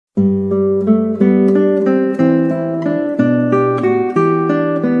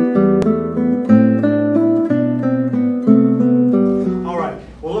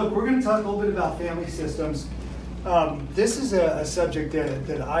This is a subject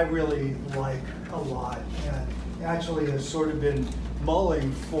that I really like a lot, and actually has sort of been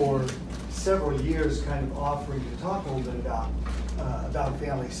mulling for several years, kind of offering to talk a little bit about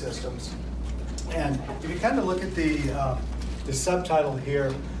family systems. And if you kind of look at the subtitle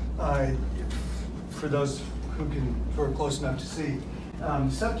here, for those who are close enough to see,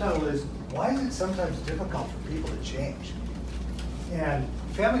 the subtitle is, "Why is it sometimes difficult for people to change?" And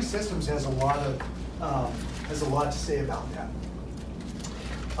family systems has a lot to say about that.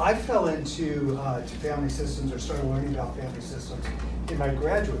 I fell into to family systems, or started learning about family systems in my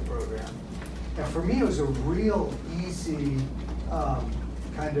graduate program. And for me, it was a real easy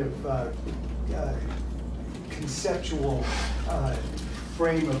kind of conceptual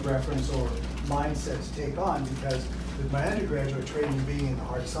frame of reference or mindset to take on, because with my undergraduate training being in the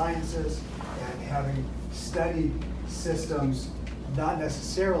hard sciences and having studied systems, not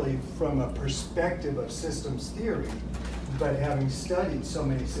necessarily from a perspective of systems theory, but having studied so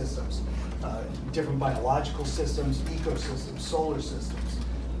many systems, different biological systems, ecosystems, solar systems.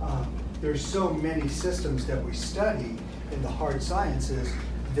 There's so many systems that we study in the hard sciences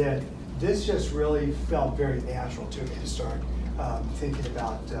that this just really felt very natural to me to start thinking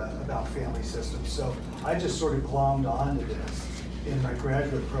about family systems. So I just sort of glommed onto this in my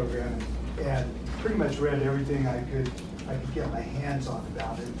graduate program and pretty much read everything I could get my hands on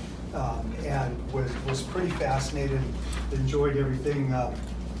about it, and was pretty fascinated, enjoyed everything that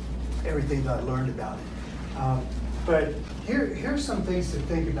I learned about it. But here's some things to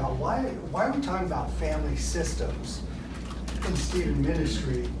think about. Why are we talking about family systems in Stephen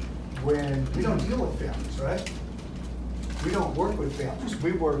ministry when we don't deal with families, right? We don't work with families.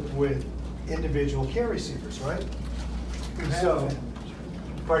 We work with individual care receivers, right? So,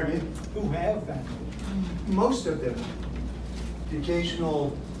 pardon me? Who have families? Most of them. The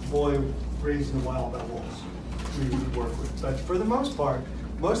occasional boy raised in the wild by wolves we work with. But for the most part,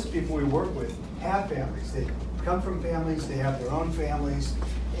 most of the people we work with have families. They come from families, they have their own families,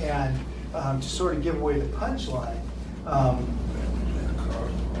 and to sort of give away the punchline,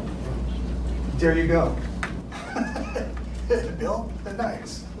 there you go. Bill,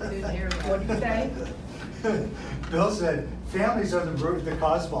 nice. What did you say? Bill said, families are the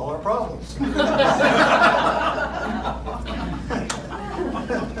cause of all our problems.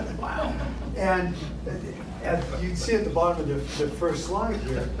 Wow. And as you can see at the bottom of the first slide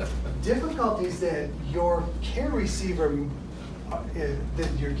here, difficulties that your care receiver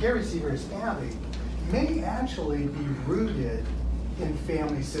is having may actually be rooted in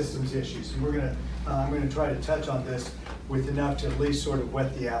family systems issues. And I'm going to try to touch on this with enough to at least sort of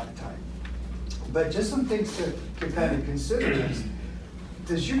whet the appetite. But just some things to kind of consider is,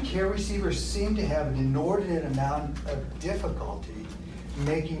 does your care receiver seem to have an inordinate amount of difficulty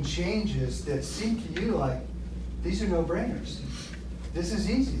making changes that seem to you like these are no-brainers? This is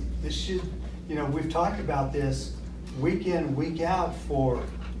easy. This should, we've talked about this week in, week out for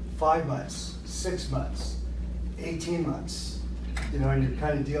 5 months, 6 months, 18 months, and you're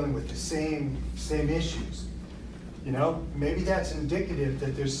kind of dealing with the same issues. Maybe that's indicative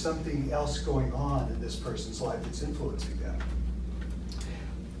that there's something else going on in this person's life that's influencing them.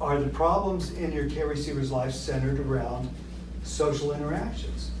 Are the problems in your care receiver's life centered around social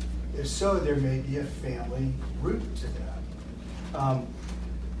interactions? If so, there may be a family root to that.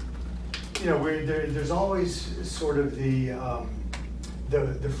 There's always sort of the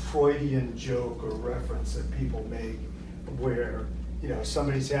Freudian joke or reference that people make where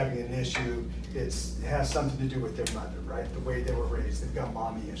somebody's having an issue, it has something to do with their mother, right? The way they were raised. They've got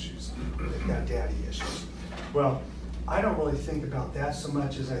mommy issues, they've got daddy issues. Well, I don't really think about that so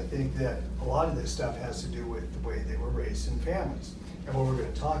much as I think that a lot of this stuff has to do with the way they were raised in families. And what we're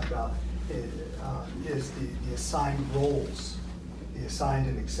going to talk about is the assigned roles, the assigned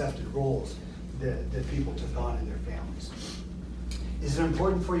and accepted roles that people took on in their families. Is it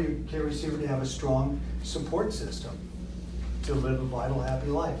important for your care receiver to have a strong support system to live a vital, happy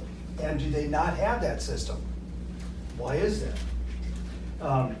life? And do they not have that system? Why is that?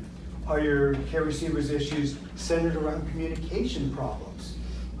 Are your care receivers' issues centered around communication problems?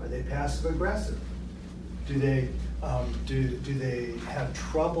 Are they passive aggressive? Do they have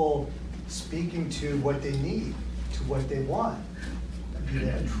trouble speaking to what they need, to what they want? Do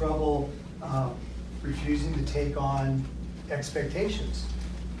they have trouble refusing to take on expectations,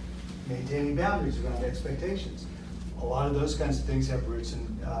 maintaining boundaries around expectations? A lot of those kinds of things have roots in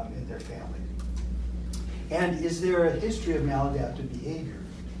their family. And is there a history of maladaptive behavior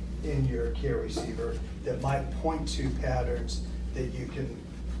in your care receiver that might point to patterns that you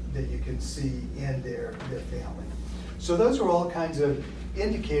can see in their family? So those are all kinds of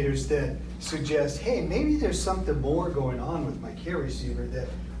indicators that suggest, hey, maybe there's something more going on with my care receiver that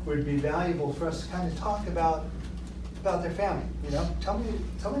would be valuable for us to kind of talk about their family. You know, tell me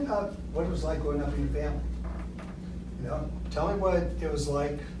about what it was like growing up in your family. You know, tell me what it was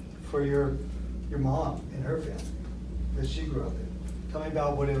like for your mom and her family that she grew up in. Tell me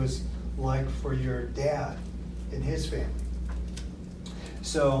about what it was like for your dad and his family.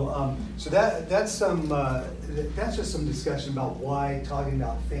 So, that's just some discussion about why talking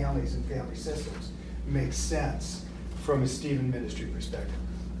about families and family systems makes sense from a Stephen ministry perspective.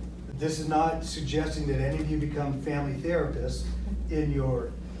 This is not suggesting that any of you become family therapists in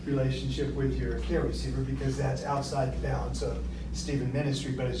your relationship with your care receiver, because that's outside the bounds of Stephen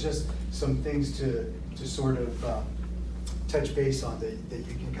ministry, but it's just some things to sort of touch base on that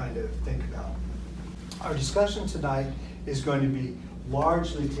you can kind of think about. Our discussion tonight is going to be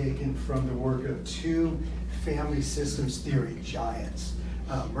largely taken from the work of two family systems theory giants,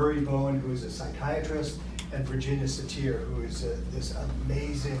 Murray Bowen, who is a psychiatrist, and Virginia Satir, who is this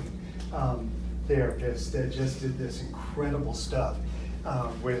amazing therapist that just did this incredible stuff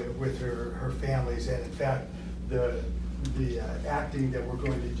with her families. And in fact, the acting that we're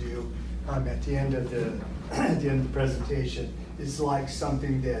going to do at the end of the presentation is like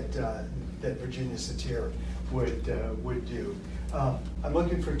something that Virginia Satir would do. I'm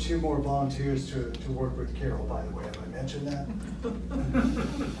looking for 2 more volunteers to work with Carol, by the way. Have I mentioned that?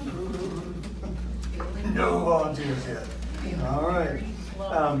 No volunteers yet. All right.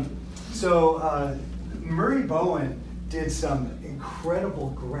 So Murray Bowen did some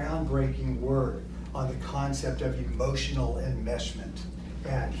incredible groundbreaking work on the concept of emotional enmeshment.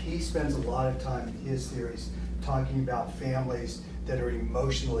 And he spends a lot of time in his theories talking about families that are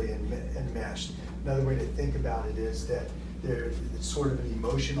emotionally enmeshed. Another way to think about it is that it's sort of an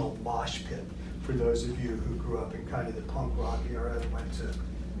emotional mosh pit for those of you who grew up in kind of the punk rock era and went to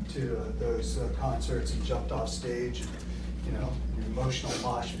those concerts and jumped off stage, you know, an emotional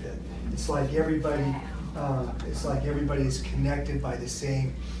mosh pit. It's like everybody is connected by the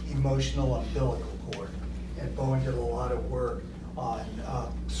same emotional umbilical cord. And Bowen did a lot of work on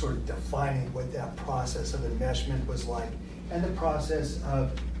sort of defining what that process of enmeshment was like, and the process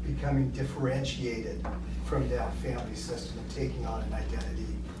of becoming differentiated from that family system and taking on an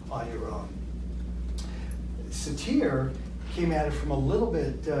identity on your own. Satir came at it from a little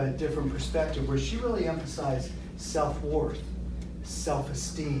bit different perspective, where she really emphasized self-worth,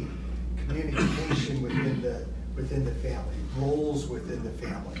 self-esteem, communication within the family, roles within the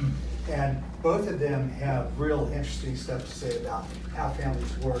family. And both of them have real interesting stuff to say about how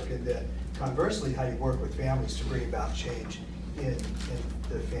families work, and that conversely, how you work with families to bring about change in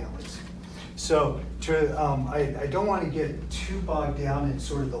the families. So I don't want to get too bogged down in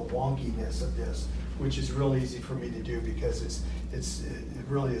sort of the wonkiness of this, which is real easy for me to do because it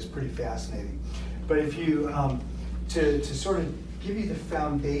really is pretty fascinating. But if you, to sort of give you the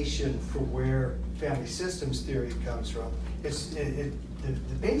foundation for where family systems theory comes from, the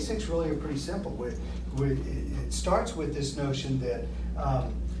basics really are pretty simple. It starts with this notion that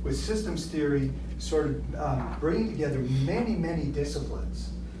with systems theory, sort of bringing together many, many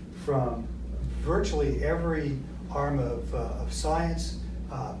disciplines from virtually every arm of science,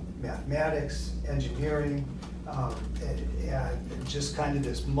 mathematics, engineering, and just kind of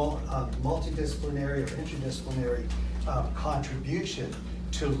this multidisciplinary or interdisciplinary contribution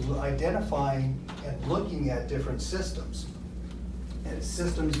to identifying and looking at different systems. And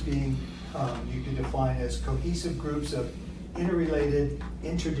systems being, you can define as cohesive groups of interrelated,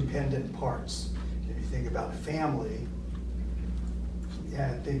 interdependent parts. If you think about a family,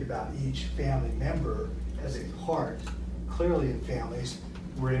 and think about each family member as a part, clearly in families,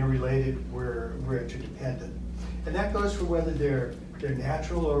 we're interrelated, we're interdependent. And that goes for whether they're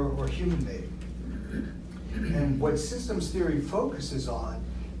natural or human-made. And what systems theory focuses on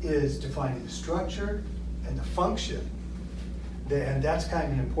is defining the structure and the function. And that's kind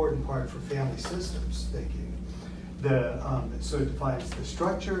of an important part for family systems thinking. So it defines the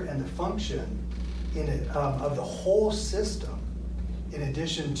structure and the function of the whole system in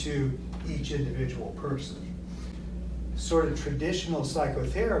addition to each individual person. Sort of traditional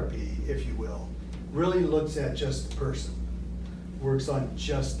psychotherapy, if you will, really looks at just the person, works on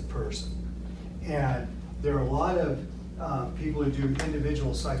just the person. And there are a lot of people who do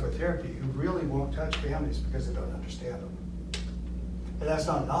individual psychotherapy who really won't touch families because they don't understand them. And that's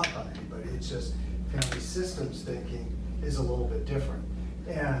not a knock on anybody, it's just family systems thinking is a little bit different.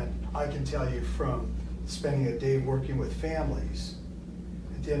 And I can tell you from spending a day working with families,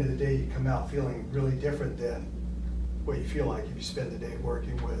 at the end of the day you come out feeling really different than what you feel like if you spend the day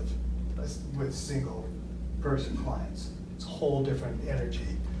working with single person clients. It's a whole different energy,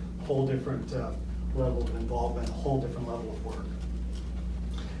 whole different level of involvement, a whole different level of work.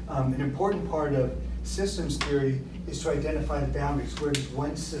 An important part of systems theory is to identify the boundaries. Where does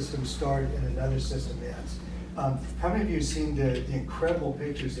one system start and another system ends? How many of you have seen the incredible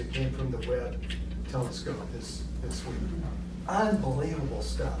pictures that came from the Webb telescope this week? Unbelievable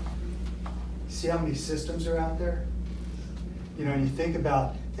stuff. See how many systems are out there? You know, and you think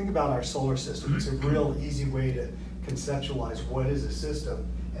about our solar system. It's a real easy way to conceptualize what is a system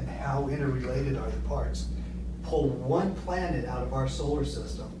and how interrelated are the parts. Pull one planet out of our solar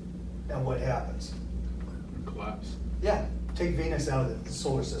system, and what happens? Collapse. Yeah, take Venus out of the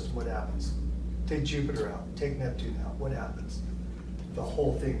solar system, what happens? Take Jupiter out, take Neptune out, what happens? The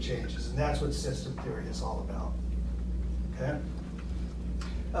whole thing changes, and that's what system theory is all about, okay?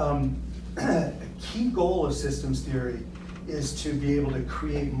 A key goal of systems theory is to be able to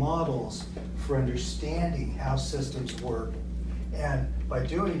create models for understanding how systems work, and by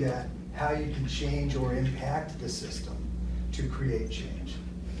doing that, how you can change or impact the system to create change.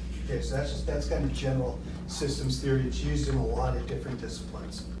 Okay, so that's kind of general systems theory. It's used in a lot of different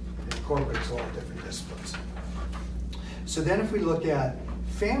disciplines. It incorporates a lot of different disciplines. So then if we look at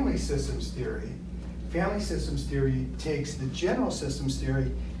family systems theory takes the general systems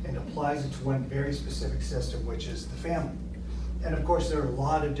theory and applies it to one very specific system, which is the family. And of course, there are a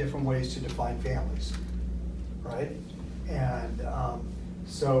lot of different ways to define families, right? And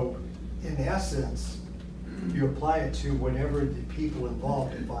so in essence, you apply it to whatever the people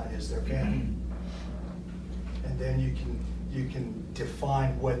involved define as their family. And then you can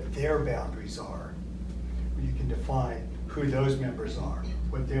define what their boundaries are. You can define who those members are,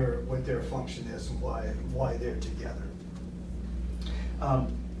 what their function is, and why they're together.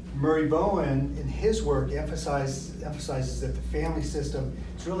 Murray Bowen, in his work, emphasizes that the family system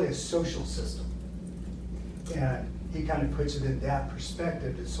is really a social system. And he kind of puts it in that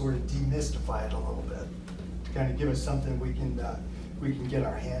perspective to sort of demystify it a little bit, to kind of give us something we can get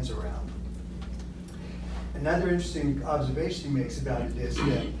our hands around. Another interesting observation he makes about it is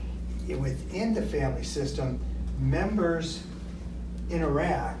that within the family system, members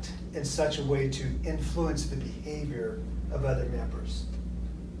interact in such a way to influence the behavior of other members.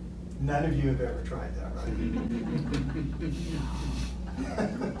 None of you have ever tried that, right?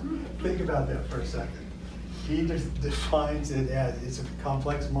 Think about that for a second. He defines it as, it's a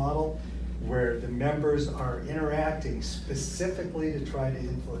complex model where the members are interacting specifically to try to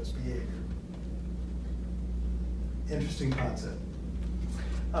influence behavior. Interesting concept.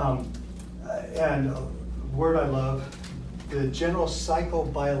 And a word I love, the general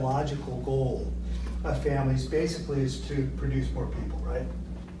psychobiological goal of families basically is to produce more people, right?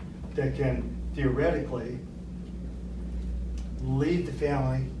 That can theoretically leave the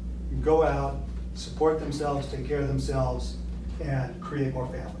family, go out, support themselves, take care of themselves, and create more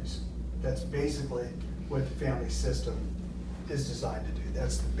families. That's basically what the family system is designed to do.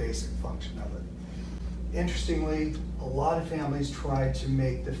 That's the basic function of it. Interestingly, a lot of families try to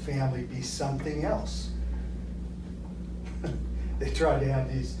make the family be something else. They try to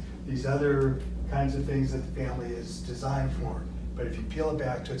have these other kinds of things that the family is designed for. But if you peel it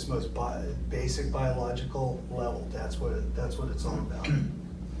back to its most basic biological level, that's what it's all about.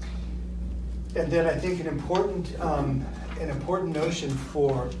 And then I think an important notion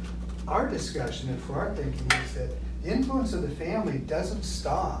for our discussion and for our thinking is that the influence of the family doesn't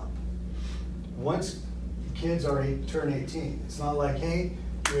stop once kids turn 18. It's not like, hey,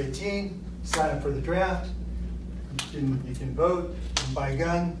 you're 18, sign up for the draft, you can vote, you can buy a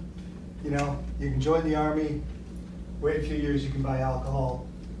gun, you can join the army, wait a few years, you can buy alcohol,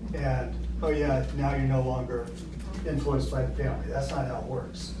 and oh yeah, now you're no longer influenced by the family. That's not how it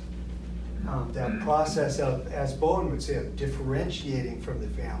works. That process of, as Bowen would say, of differentiating from the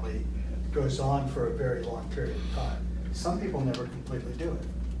family goes on for a very long period of time. Some people never completely do it.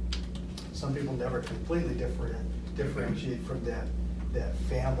 Some people never completely differentiate from that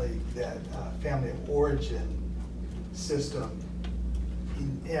family of origin system,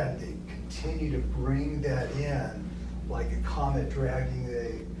 and they continue to bring that in like a comet dragging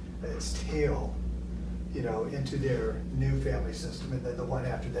its tail, into their new family system, and then the one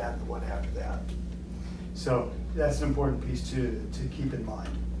after that, and the one after that. So that's an important piece to keep in mind.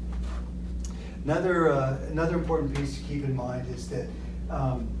 Another important piece to keep in mind is that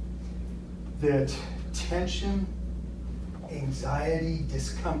that tension, anxiety,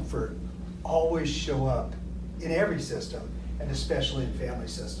 discomfort always show up in every system, and especially in family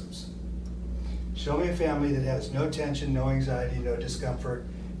systems. Show me a family that has no tension, no anxiety, no discomfort,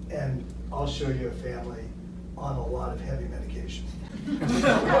 and I'll show you a family on a lot of heavy medication.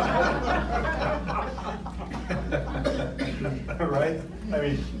 Right? I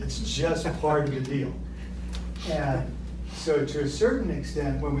mean, it's just part of the deal. And so to a certain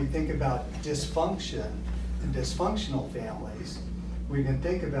extent, when we think about dysfunction and dysfunctional families, we can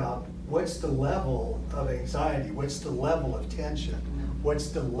think about what's the level of anxiety, what's the level of tension, what's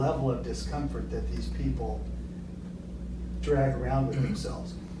the level of discomfort that these people drag around with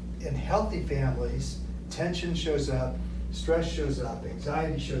themselves. In healthy families, tension shows up, stress shows up,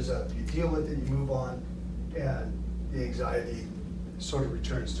 anxiety shows up, you deal with it, you move on, and the anxiety sort of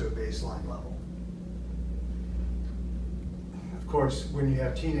returns to a baseline level. Of course, when you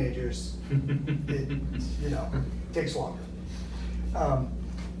have teenagers, it takes longer.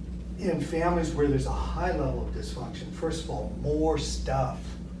 In families where there's a high level of dysfunction, first of all, more stuff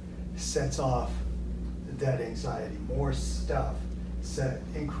sets off that anxiety, more stuff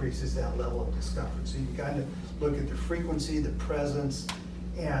increases that level of discomfort. So you can kind of look at the frequency, the presence,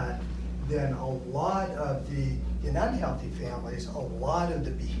 and then a lot of in unhealthy families, a lot of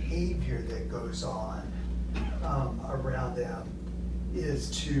the behavior that goes on around them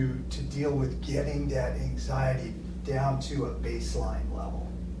is to deal with getting that anxiety down to a baseline level.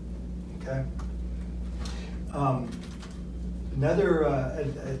 Okay. Another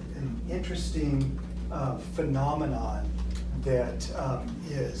an interesting phenomenon that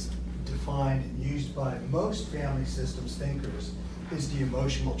is defined and used by most family systems thinkers is the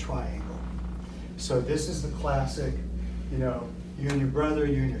emotional triangle. So this is the classic, you and your brother,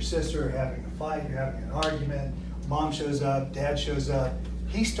 you and your sister are having a fight, you're having an argument, mom shows up, dad shows up,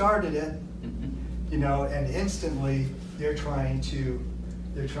 he started it, and instantly they're trying to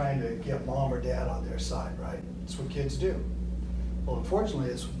get mom or dad on their side, right? That's what kids do. Well, unfortunately,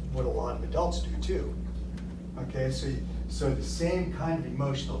 it's what a lot of adults do too. Okay, so the same kind of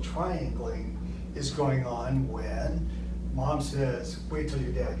emotional triangling is going on when mom says, wait till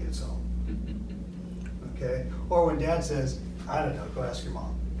your dad gets home. Okay, or when dad says, I don't know, go ask your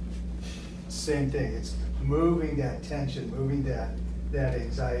mom. Same thing, it's moving that tension, moving that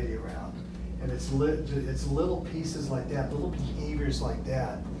anxiety around. And it's little pieces like that, little behaviors like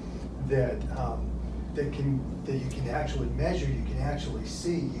that you can actually measure, you can actually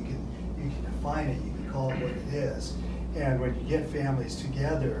see, you can define it, you can call it what it is. And when you get families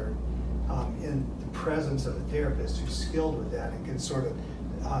together in the presence of a therapist who's skilled with that and can sort of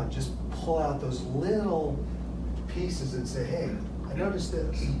just pull out those little pieces and say, hey, I noticed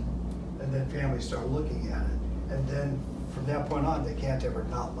this. And then families start looking at it. And then from that point on, they can't ever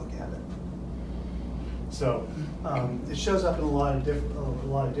not look at it. So it shows up in a lot of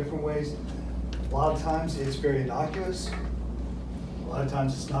different ways. A lot of times it's very innocuous. A lot of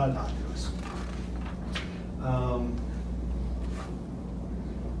times it's not innocuous.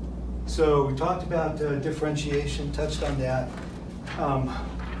 So we talked about differentiation, touched on that.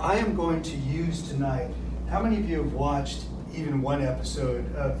 I am going to use tonight, how many of you have watched even one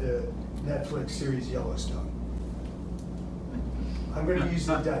episode of the Netflix series Yellowstone? I'm going to use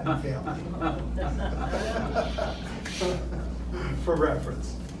the Dutton family for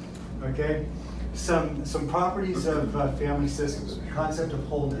reference. Okay, some properties of family systems, concept of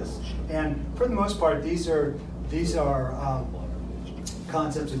wholeness, and for the most part, these are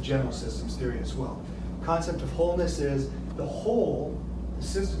concepts of general systems theory as well. Concept of wholeness is the whole, the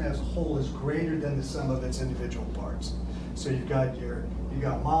system as a whole is greater than the sum of its individual parts. So you've got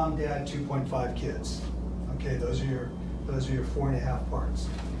mom, dad, 2.5 kids. Okay, those are your 4.5 parts.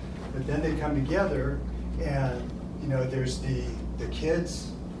 But then they come together, and there's the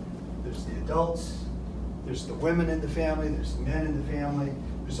kids, there's the adults, there's the women in the family, there's the men in the family,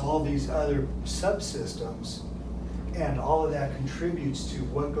 there's all these other subsystems, and all of that contributes to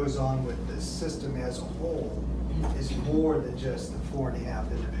what goes on with the system as a whole is more than just the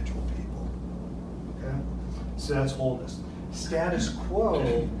 4.5 individual people. Okay? So that's wholeness. Status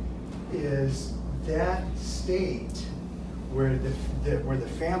quo is that state where the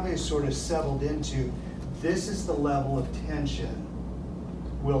family is sort of settled into, this is the level of tension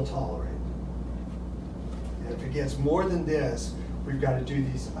we'll tolerate. And if it gets more than this, we've got to do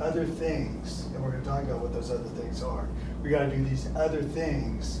these other things, and we're going to talk about what those other things are. We've got to do these other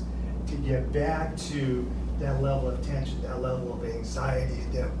things to get back to that level of tension, that level of anxiety,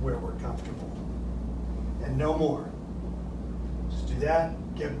 where we're comfortable. And no more. Just do that,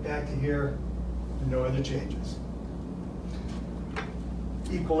 get back to here, no other changes.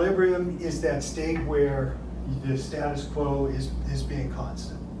 Equilibrium is that state where the status quo is being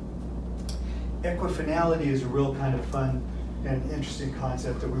constant. Equifinality is a real kind of fun and interesting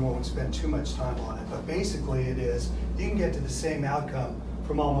concept that we won't spend too much time on it, but basically it is, you can get to the same outcome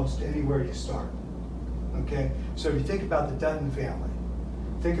from almost anywhere you start. Okay, so if you think about the Dutton family,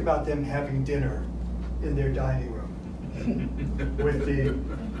 think about them having dinner in their dining room with the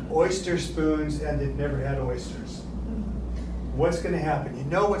oyster spoons, and they've never had oysters. What's going to happen? You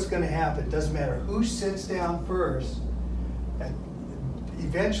know what's going to happen. Doesn't matter who sits down first. And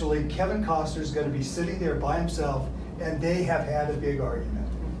eventually, Kevin Costner's going to be sitting there by himself, and they have had a big argument.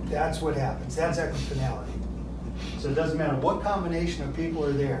 That's what happens. That's equifinality. So it doesn't matter what combination of people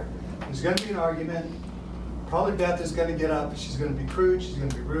are there. There's going to be an argument. Probably Beth is going to get up. She's going to be crude. She's going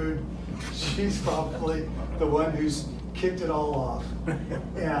to be rude. She's probably the one who's kicked it all off.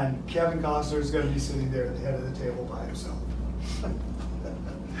 And Kevin Costner is going to be sitting there at the head of the table by himself.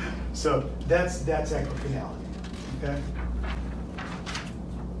 So that's equifinality. Okay.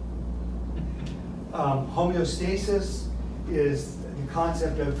 Homeostasis is the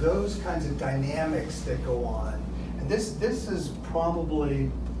concept of those kinds of dynamics that go on. And this is probably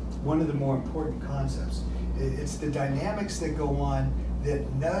one of the more important concepts. It's the dynamics that go on that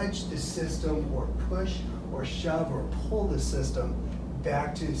nudge the system or push or shove or pull the system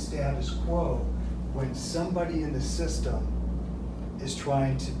back to status quo when somebody in the system is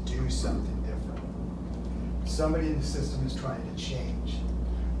trying to do something different. Somebody in the system is trying to change.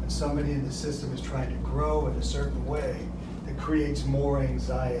 When somebody in the system is trying to grow in a certain way that creates more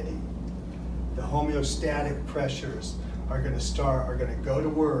anxiety, the homeostatic pressures are going to go to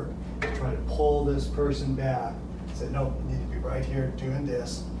work to try to pull this person back. Say, no, you need to be right here doing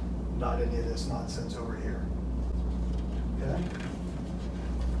this, not any of this nonsense over here. Okay?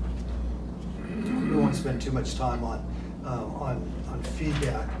 We won't spend too much time on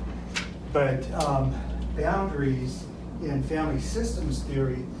feedback, but boundaries in family systems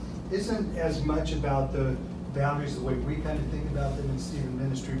theory isn't as much about the boundaries the way we kind of think about them in Stephen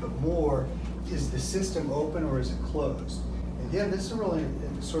ministry, but more, is the system open or is it closed? And again, this is a really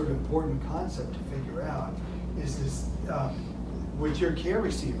sort of important concept to figure out, is this, with your care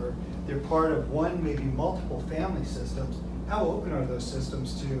receiver, they're part of one, maybe multiple family systems. How open are those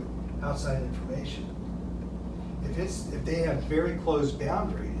systems to outside information? If they have very closed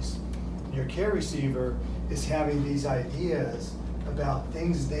boundaries, your care receiver is having these ideas about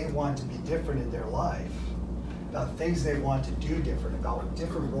things they want to be different in their life, about things they want to do different, about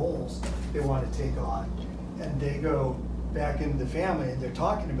different roles they want to take on. And they go back into the family and they're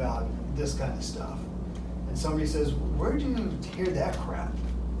talking about this kind of stuff. And somebody says, where'd you hear that crap?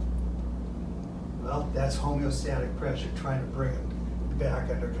 Well, that's homeostatic pressure trying to bring them back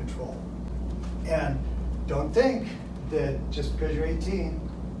under control. And don't think that just because you're 18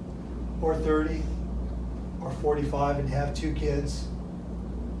 or 30 or 45 and have 2 kids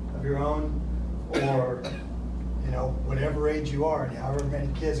of your own, or whatever age you are and however many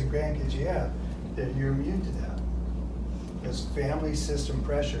kids and grandkids you have, that you're immune to that. Because family system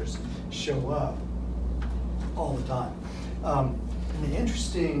pressures show up all the time. And the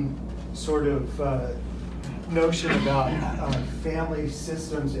interesting sort of notion about family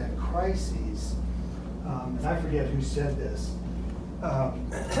systems and crises, and I forget who said this,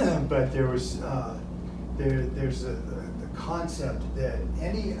 but there was there's the concept that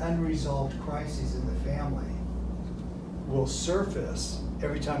any unresolved crises in the family will surface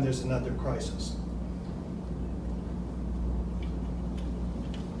every time there's another crisis.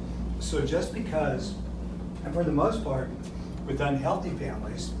 So just because, and for the most part, with unhealthy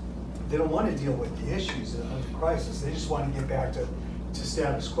families, they don't want to deal with the issues of the crisis. They just want to get back to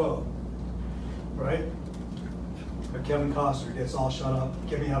status quo, right? But Kevin Costner gets all shut up,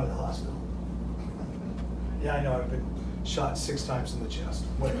 get me out of the hospital. Yeah, I know, I've been shot 6 times in the chest.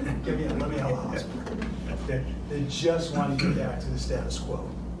 Let me out of the hospital. They just want to get back to the status quo.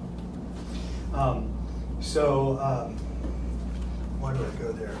 Why do I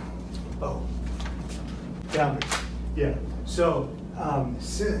go there? Oh, boundaries. Yeah. So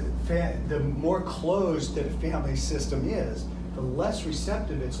the more closed that a family system is, the less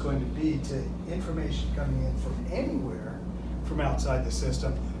receptive it's going to be to information coming in from anywhere from outside the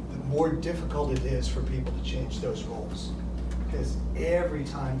system, the more difficult it is for people to change those roles. Because every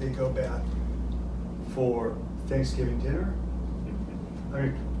time they go back for Thanksgiving dinner, I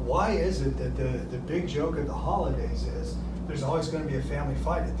mean, why is it that the big joke of the holidays is there's always going to be a family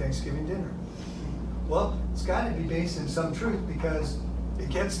fight at Thanksgiving dinner? Well, it's got to be based in some truth because it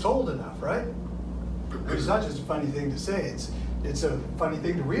gets told enough, right? It's not just a funny thing to say, it's a funny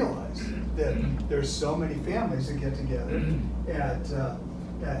thing to realize that there's so many families that get together at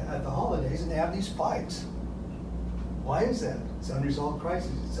the holidays and they have these fights. Why is that? It's unresolved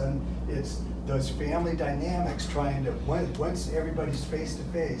crises. It's those family dynamics trying to, once everybody's face to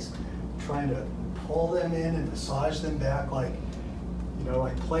face, trying to pull them in and massage them back like, you know,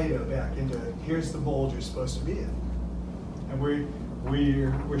 like Plato back into, here's the mold you're supposed to be in. And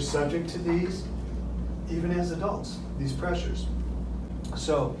we're subject to these even as adults, these pressures.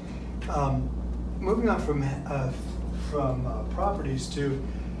 So moving on from properties to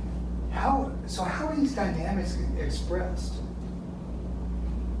how are these dynamics expressed?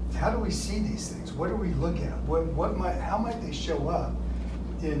 How do we see these things? What do we look at? How might they show up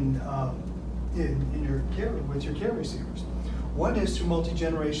in your care with your care receivers? One is through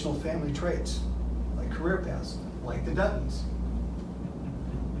multi-generational family traits, like career paths, like the Duttons.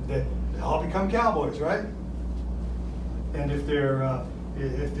 They all become cowboys, right? And if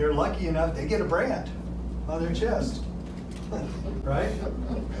they're lucky enough, they get a brand on their chest, right?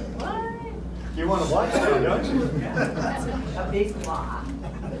 What? You want to watch that, don't you? That's a big lie.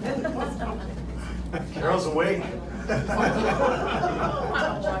 Carol's awake.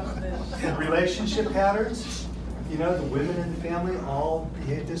 Relationship patterns. You know, the women in the family all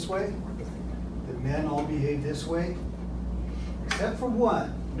behave this way. The men all behave this way. Except for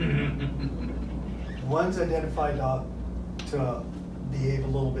one. One's identified to behave a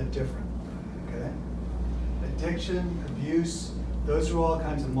little bit different. Okay? Addiction, abuse, those are all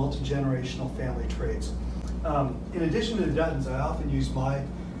kinds of multi-generational family traits. In addition to the Duttons, I often use my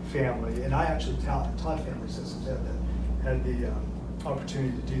family, and I actually taught family systems, had the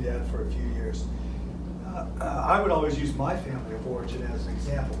opportunity to do that for a few years. I would always use my family of origin as an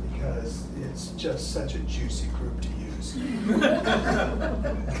example because it's just such a juicy group to use.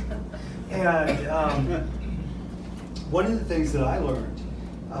 And one of the things that I learned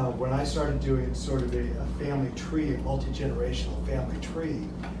when I started doing sort of a family tree, a multi-generational family tree,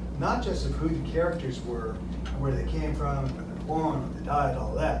 not just of who the characters were, where they came from, when they were born, when they died,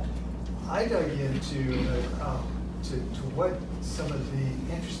 all that, I dug into to what some of the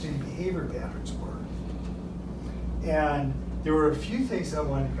interesting behavior patterns were. And there were a few things I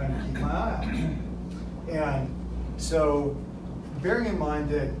wanted to kind of keep my eye on. And so, bearing in mind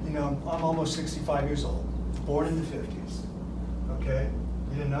that, you know, I'm almost 65 years old, born in the 50s, okay?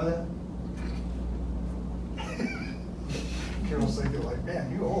 You didn't know that? Carol's thinking like, man,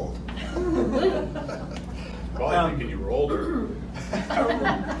 you old. Probably thinking you were older.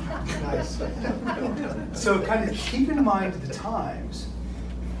 Nice. So kind of keep in mind the times.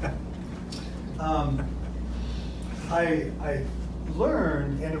 I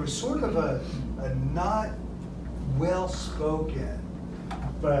learned, and it was sort of a not well-spoken,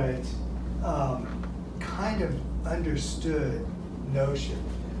 but kind of understood notion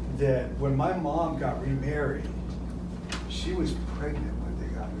that when my mom got remarried, she was pregnant when they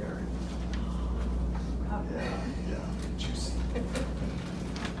got married. Yeah, juicy.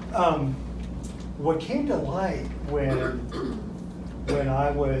 What came to light when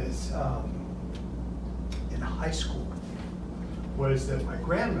I was in high school was that my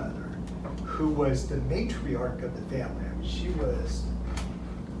grandmother, who was the matriarch of the family, I mean, she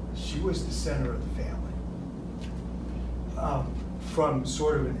was the center of the family. From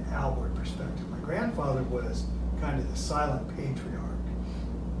sort of an outward perspective. My grandfather was kind of the silent patriarch.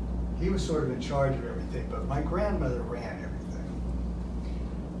 He was sort of in charge of everything, but my grandmother ran everything.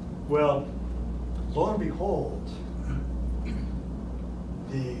 Well, lo and behold,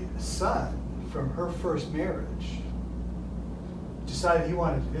 the son from her first marriage decided he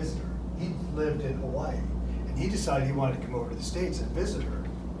wanted to visit her. He lived in Hawaii, and he decided he wanted to come over to the States and visit her.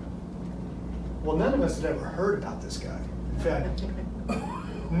 Well, none of us had ever heard about this guy. In fact,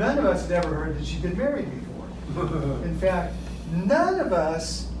 none of us had ever heard that she'd been married before. In fact, none of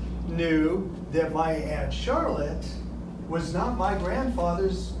us knew that my Aunt Charlotte was not my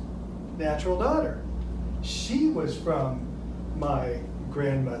grandfather's natural daughter. She was from my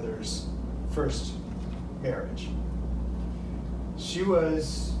grandmother's first marriage. She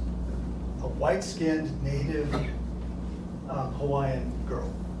was a white-skinned native Hawaiian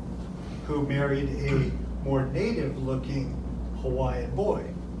girl who married a more native-looking Hawaiian boy.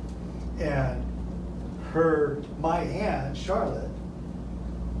 And my aunt, Charlotte,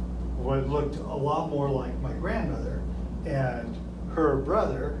 looked a lot more like my grandmother, and her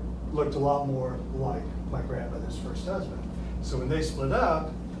brother looked a lot more like my grandmother's first husband. So when they split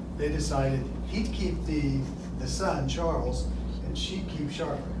up, they decided he'd keep the son, Charles, and she'd keep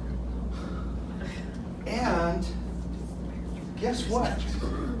Charlotte. And guess what?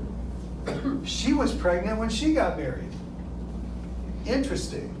 She was pregnant when she got married.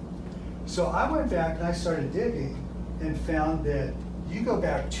 Interesting. So I went back and I started digging and found that you go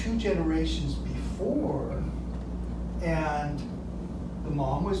back 2 generations before, and the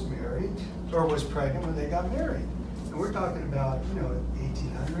mom was married or was pregnant when they got married. And we're talking about,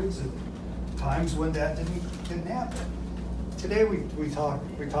 1800s and times when that didn't happen. today we talk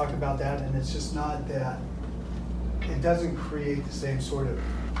about that, and it's just not that, it doesn't create the same sort of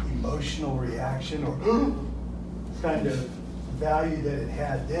emotional reaction or kind of value that it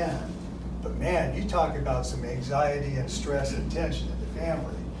had then. But man, you talk about some anxiety and stress and tension in the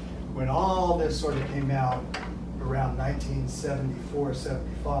family. When all this sort of came out around 1974,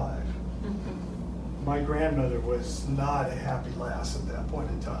 75, my grandmother was not a happy lass at that point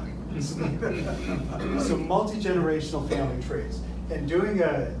in time. So multi-generational family traits. And doing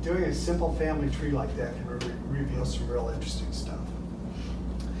a simple family tree like that can reveal some real interesting stuff.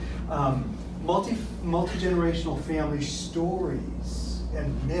 Multi-generational family stories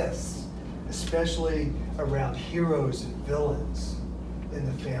and myths, especially around heroes and villains in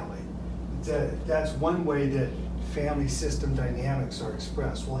the family. That's one way that family system dynamics are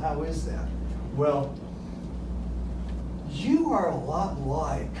expressed. Well, how is that? Well, you are a lot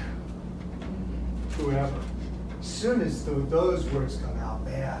like whoever. As soon as those words come out,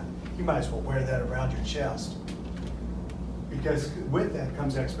 man, you might as well wear that around your chest. Because with that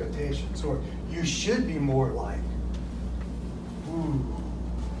comes expectations. Or you should be more like,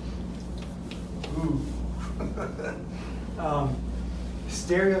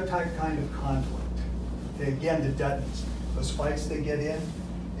 stereotype kind of conflict. Again, the Duttons, those fights they get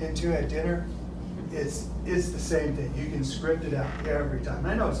into at dinner, it's the same thing. You can script it out every time. And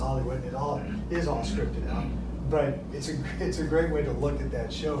I know it's Hollywood, it all is all scripted out, but it's a great way to look at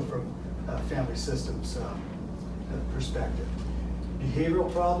that show from family systems perspective.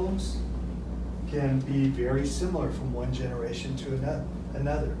 Behavioral problems can be very similar from one generation to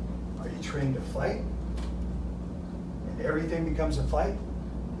another. Are you trained to fight? And everything becomes a fight?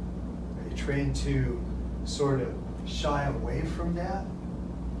 Are you trained to sort of shy away from that?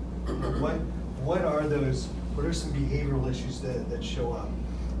 What are some behavioral issues that show up?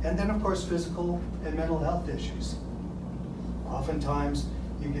 And then of course physical and mental health issues. Oftentimes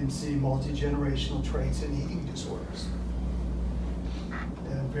you can see multi-generational traits in eating disorders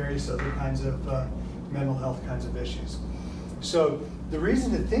and various other kinds of mental health kinds of issues. So the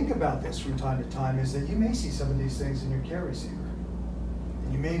reason to think about this from time to time is that you may see some of these things in your care receiver.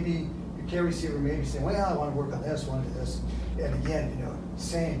 And your care receiver may be saying, well, I want to work on this, want to do this. And again,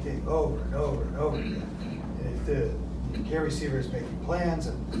 same thing over and over and over again. And if the care receiver is making plans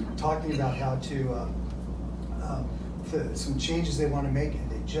and talking about how to, some changes they want to make and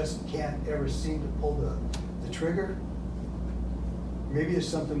they just can't ever seem to pull the trigger, maybe there's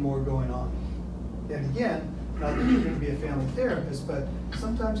something more going on. And again, not that you're going to be a family therapist, but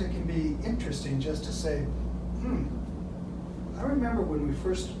sometimes it can be interesting just to say, I remember when we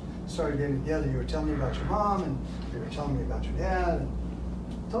first started getting together, you were telling me about your mom and you were telling me about your dad. And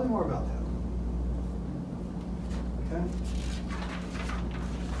tell me more about that. Okay?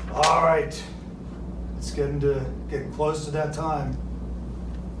 All right. It's getting close to that time.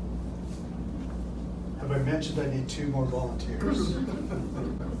 Have I mentioned I need 2 more volunteers?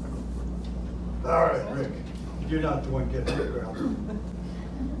 All right, Rick. You're not the one getting the ground.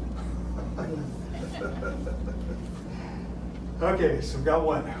 Okay, so we've got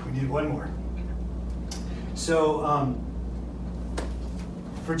one. We need one more. So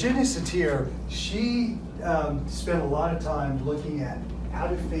Virginia Satir, she spent a lot of time looking at how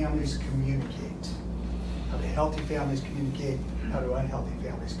do families communicate, how do healthy families communicate, how do unhealthy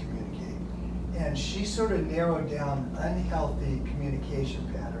families communicate. And she sort of narrowed down unhealthy communication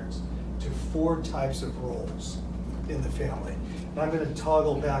patterns to 4 types of roles in the family. And I'm going to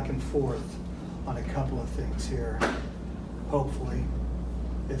toggle back and forth on a couple of things here, hopefully,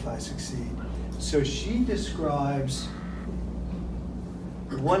 if I succeed. So she describes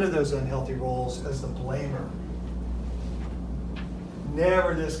one of those unhealthy roles as the blamer.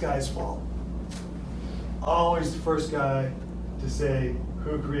 Never this guy's fault. Always the first guy to say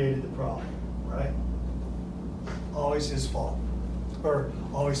who created the problem, right? Always his fault, or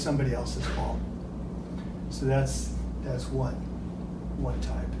always somebody else's fault. So that's one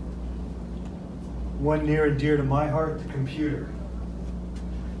type. One near and dear to my heart, the computer.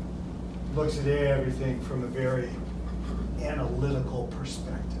 Looks at everything from a very analytical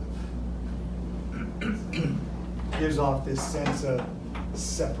perspective. Gives off this sense of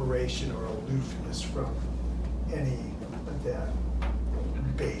separation or aloofness from any of that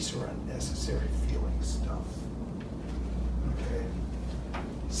base or unnecessary feeling stuff. Okay.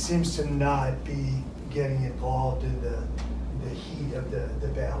 Seems to not be getting involved in the heat of the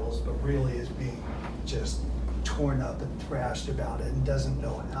battles, but really is being just torn up and thrashed about it and doesn't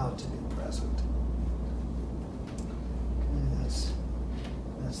know how to be present. And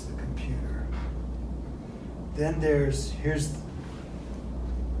that's the computer. Then here's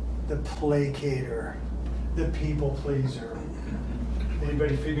the placator, the people pleaser.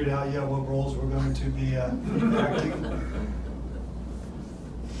 Anybody figured out yet what roles we're going to be acting?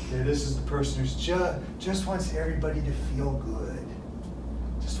 Okay, this is the person who's just wants everybody to feel good.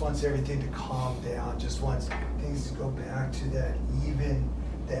 Just wants everything to calm down. Just wants things to go back to that even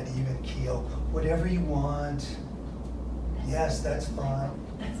keel. Whatever you want. Yes, that's fine.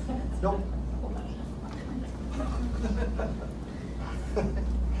 Nope.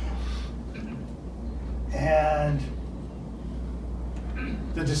 And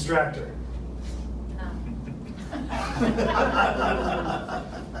the distractor.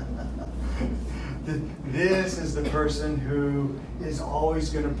 This is the person who is always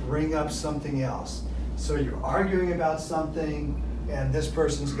going to bring up something else. So you're arguing about something, and this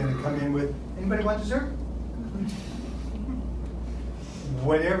person's going to come in with, anybody want dessert?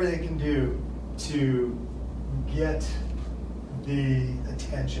 Whatever they can do to get the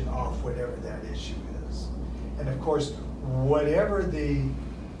attention off whatever that issue is. And of course, whatever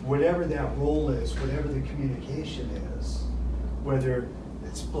that role is, whatever the communication is, whether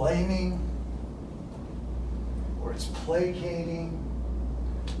it's blaming, or it's placating,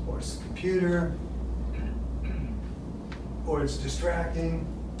 or it's the computer, or it's distracting,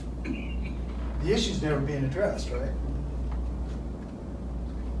 the issue's never being addressed, right?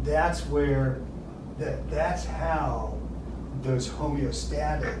 That's where, that's how those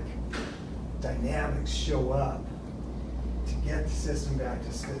homeostatic dynamics show up to get the system back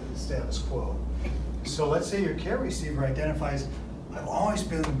to status quo. So let's say your care receiver identifies, I've always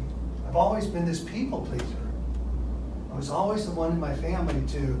been this people pleaser. I was always the one in my family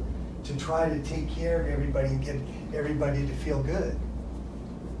to try to take care of everybody and get everybody to feel good.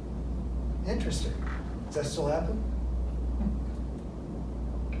 Interesting. Does that still happen?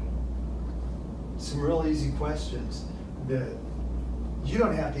 Some real easy questions that you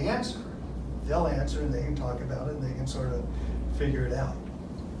don't have to answer. They'll answer and they can talk about it and they can sort of figure it out.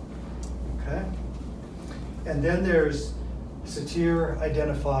 Okay? And then there's, Satir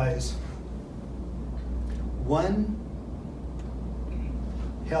identifies one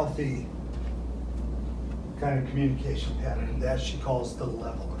healthy kind of communication pattern that she calls the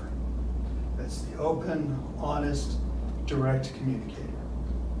leveler. That's the open, honest, direct communicator.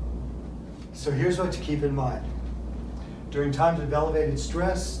 So here's what to keep in mind. During times of elevated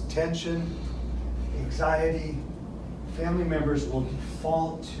stress, tension, anxiety, family members will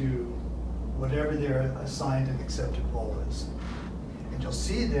default to whatever their assigned and accepted role is. And you'll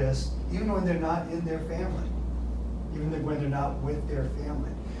see this even when they're not in their family, even when they're not with their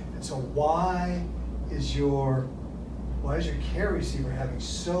family. And so why is your care receiver having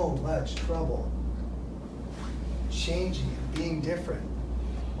so much trouble changing and being different?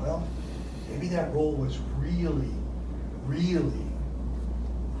 Well, maybe that role was really, really,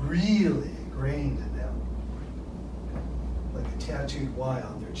 really ingrained in them, like a tattooed Y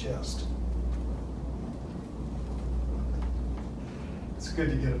on their chest. It's good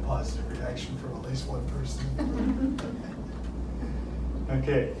to get a positive reaction from at least one person.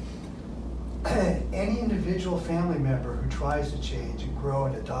 Okay. Any individual family member who tries to change and grow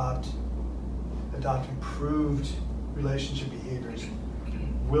and adopt improved relationship behaviors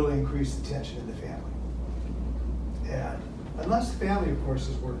will increase the tension in the family. And unless the family, of course,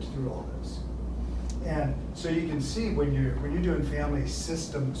 has worked through all this. And so you can see when you're doing family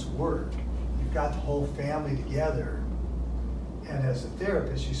systems work, you've got the whole family together. And as a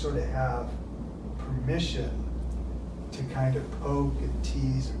therapist, you sort of have permission to kind of poke and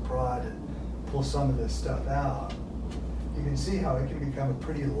tease and prod and pull some of this stuff out. You can see how it can become a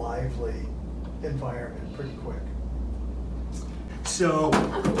pretty lively environment pretty quick. So,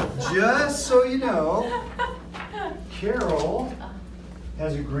 just so you know, Carol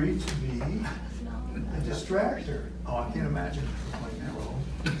has agreed to be a distractor. Oh, I can't imagine playing that role.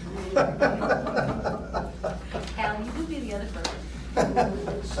 Al, you could be the other person.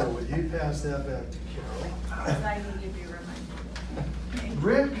 So will you pass that back to Carol? Because I need to be reminded.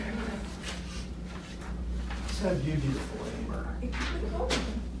 Rick, let's have you be the flamer.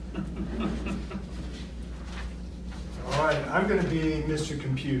 All right, I'm going to be Mr.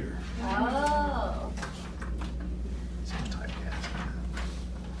 Computer. Oh.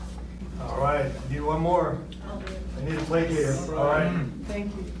 All right, I need one more. I need a placator. All right.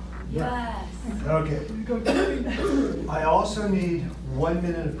 Thank you. Yes. Okay. I also need 1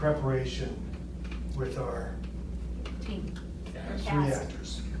 minute of preparation with our Team. Or 3 cast.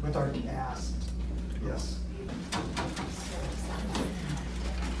 actors, with our cast. Yes.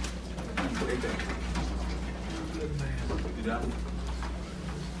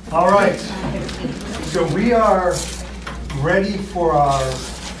 All right. So we are ready for our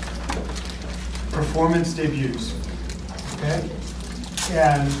performance debuts. Okay?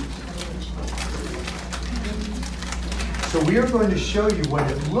 And so we are going to show you what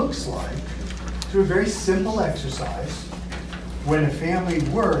it looks like through a very simple exercise when a family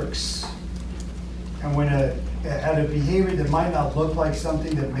works and when at a behavior that might not look like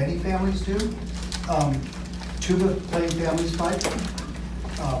something that many families do. Tuba playing families might.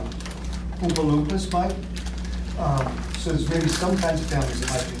 Oompa Loompas might. So there's maybe some kinds of families that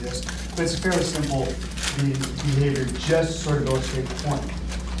might do this, but it's a fairly simple behavior, just to sort of illustrate the point.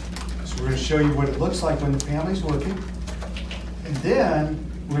 So we're going to show you what it looks like when the family's working, and then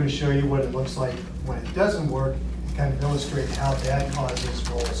we're going to show you what it looks like when it doesn't work, and kind of illustrate how that causes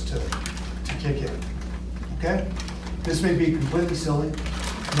roles to kick in. Okay? This may be completely silly,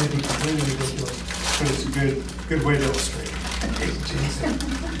 it may be completely ridiculous, but it's a good way to illustrate it.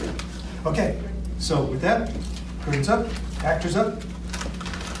 Okay, so with that, curtains up, actors up.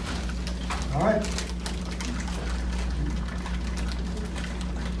 All right.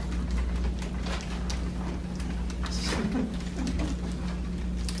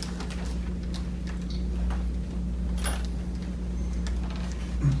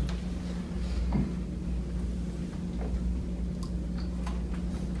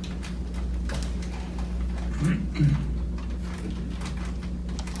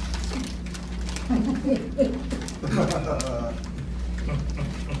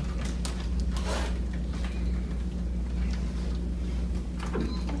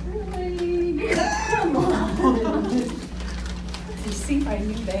 Come on. You see my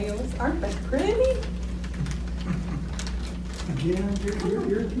new nails? Aren't they pretty? Again?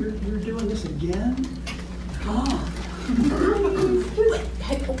 You're doing this again? Oh.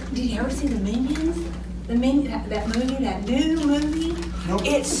 Did you ever see the Minions? The Minion, that movie, that new movie? Nope.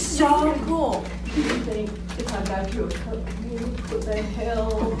 It's so cool. Do you think if I got you a Coke, what the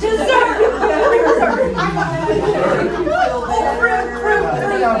hell? Dessert!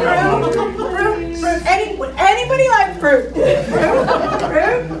 Fruit. Anybody like fruit?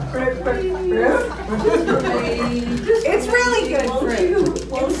 It's really good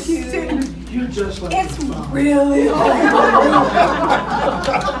fruit. You just like It's really hard.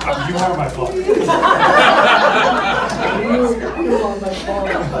 You are my fault. You are my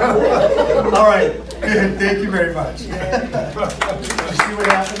fault. All right, good. Thank you very much. Did you see what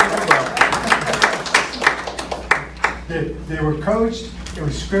happened? They were coached, it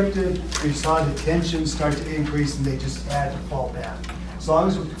was scripted, we saw the tension start to increase and they just had to fall back. As long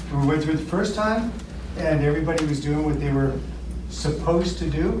as we went through it the first time and everybody was doing what they were supposed to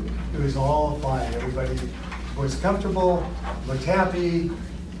do, it was all fine. Everybody was comfortable, looked happy,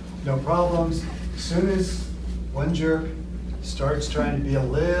 no problems. As soon as one jerk starts trying to be a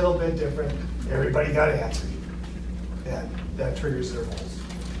little bit different, everybody got antsy. And that triggers their roles.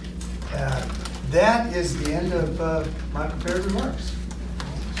 And that is the end of my prepared remarks.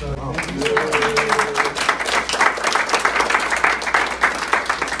 So thank you.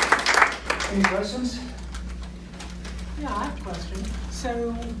 Any questions? Yeah, I have a question.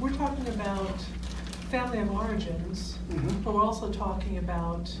 So we're talking about family of origins, but we're also talking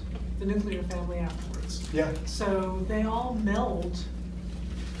about the nuclear family afterwards. Yeah. So they all meld.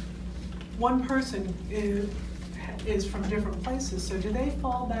 One person is from different places, so do they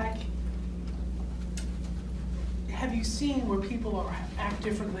fall back? Have you seen where people act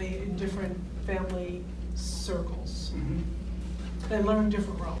differently in different family circles? They learn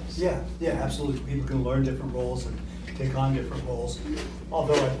different roles. Yeah, absolutely. People can learn different roles and take on different roles.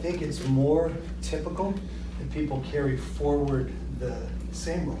 Although I think it's more typical that people carry forward the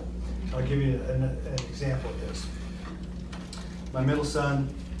same role. I'll give you an example of this. My middle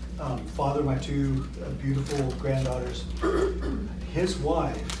son, father of my two beautiful granddaughters, his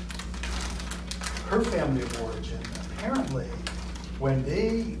wife, her family of origin, apparently, when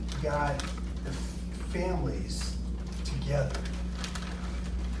they got the families together,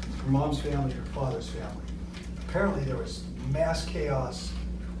 her mom's family, her father's family, apparently there was mass chaos,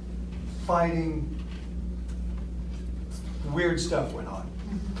 fighting, weird stuff went on.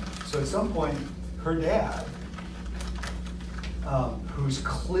 So at some point, her dad, who's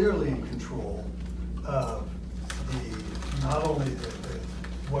clearly in control of not only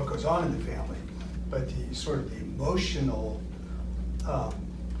what goes on in the family, but the sort of the emotional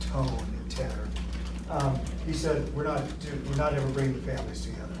tone and tenor. He said, we're not ever bringing the families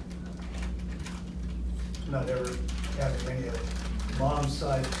together. Not ever having any of it. Mom's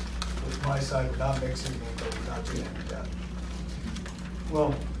side with my side, we're not mixing it, but we're not doing any of that.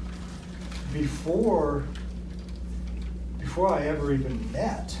 Well, before I ever even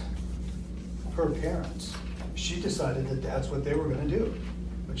met her parents, she decided that that's what they were going to do,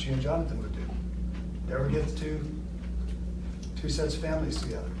 what she and Jonathan would do. Never get to two sets of families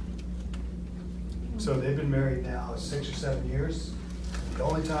together. So they've been married now 6 or 7 years. The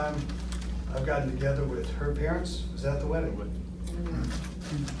only time I've gotten together with her parents was at the wedding.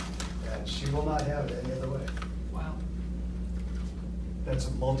 And she will not have it any other way. Wow. That's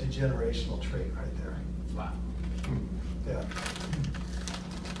a multi-generational trait right there. Wow. Yeah.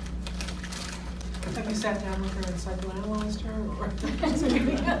 Have you sat down with her and psychoanalyzed her, or?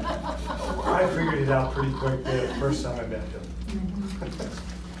 I figured it out pretty quick the first time I met him.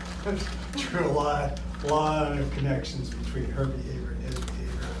 Drew a lot of connections between her behavior and his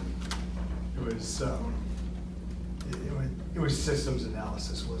behavior. It was systems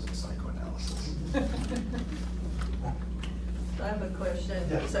analysis, wasn't psychoanalysis. I have a question.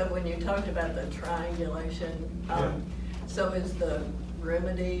 Yeah. So when you talked about the triangulation, Yeah. so is the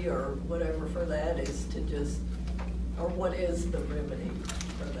remedy or whatever for that is to just, or what is the remedy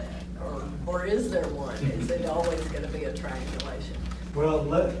for that? Or is there one? Is it always going to be a triangulation? Well,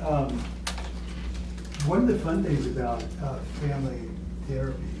 one of the fun things about family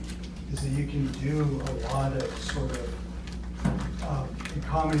therapy is that you can do a lot of sort of, in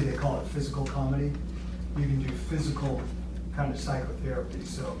comedy they call it physical comedy. You can do physical kind of psychotherapy.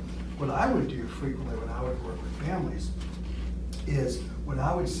 So what I would do frequently when I would work with families is when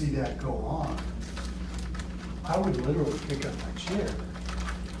I would see that go on, I would literally pick up my chair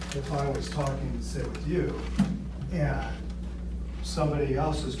if I was talking, say, with you, and somebody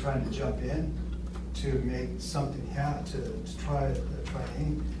else was trying to jump in to make something happen, to try the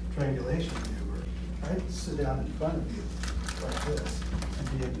triangulation maneuver. I'd sit down in front of you like this and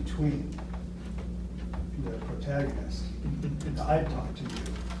be in between the protagonist. I'd talk to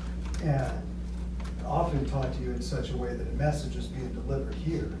you and often talk to you in such a way that a message is being delivered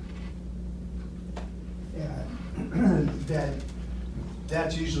here. And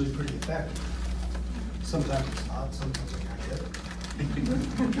that's usually pretty effective. Sometimes it's not, sometimes I can't get it.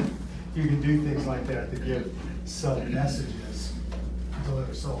 You can do things like that to give subtle messages,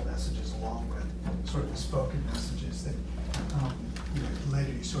 deliver subtle messages along with sort of the spoken messages that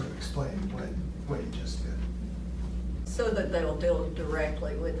later you sort of explain what you just did. So that they'll deal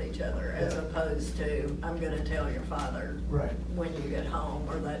directly with each other as opposed to, I'm going to tell your father Right. when you get home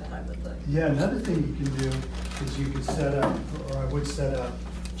or that type of thing. Yeah, another thing you can do is you can set up, or I would set up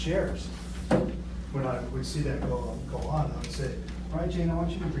chairs. When I would see that go on, I would say, all right, Jane, I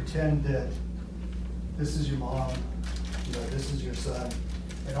want you to pretend that this is your mom, this is your son,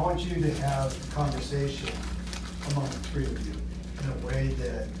 and I want you to have a conversation among the three of you in a way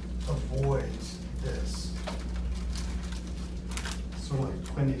that avoids this. Sort of like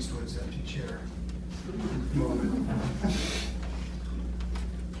Clint Eastwood's empty chair moment.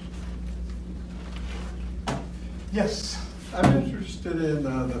 Yes. I'm interested in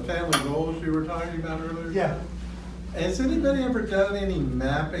the family goals you were talking about earlier. Yeah. Has anybody ever done any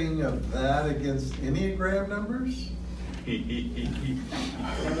mapping of that against Enneagram numbers?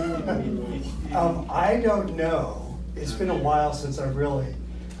 I don't know. It's been a while since I've really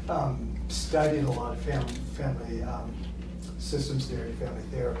studied a lot of family systems theory, family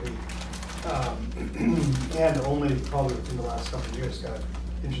therapy, and only probably within the last couple of years got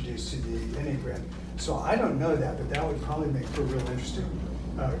introduced to the Enneagram. So I don't know that, but that would probably make for a real interesting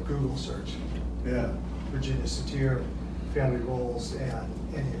Google search. Yeah. Virginia Satir, family goals, and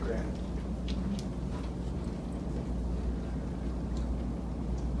Enneagram.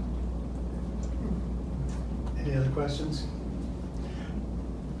 Any other questions?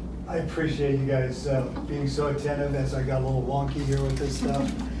 I appreciate you guys being so attentive as I got a little wonky here with this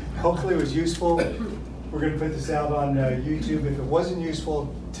stuff. Hopefully it was useful. We're going to put this out on YouTube. If it wasn't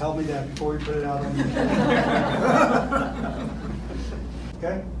useful, tell me that before we put it out on YouTube.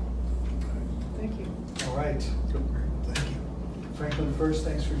 Okay? Thank you. All right. Thank you. Franklin first,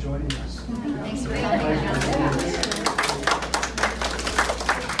 thanks for joining us. Thanks for having us.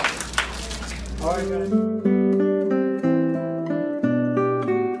 All right, guys.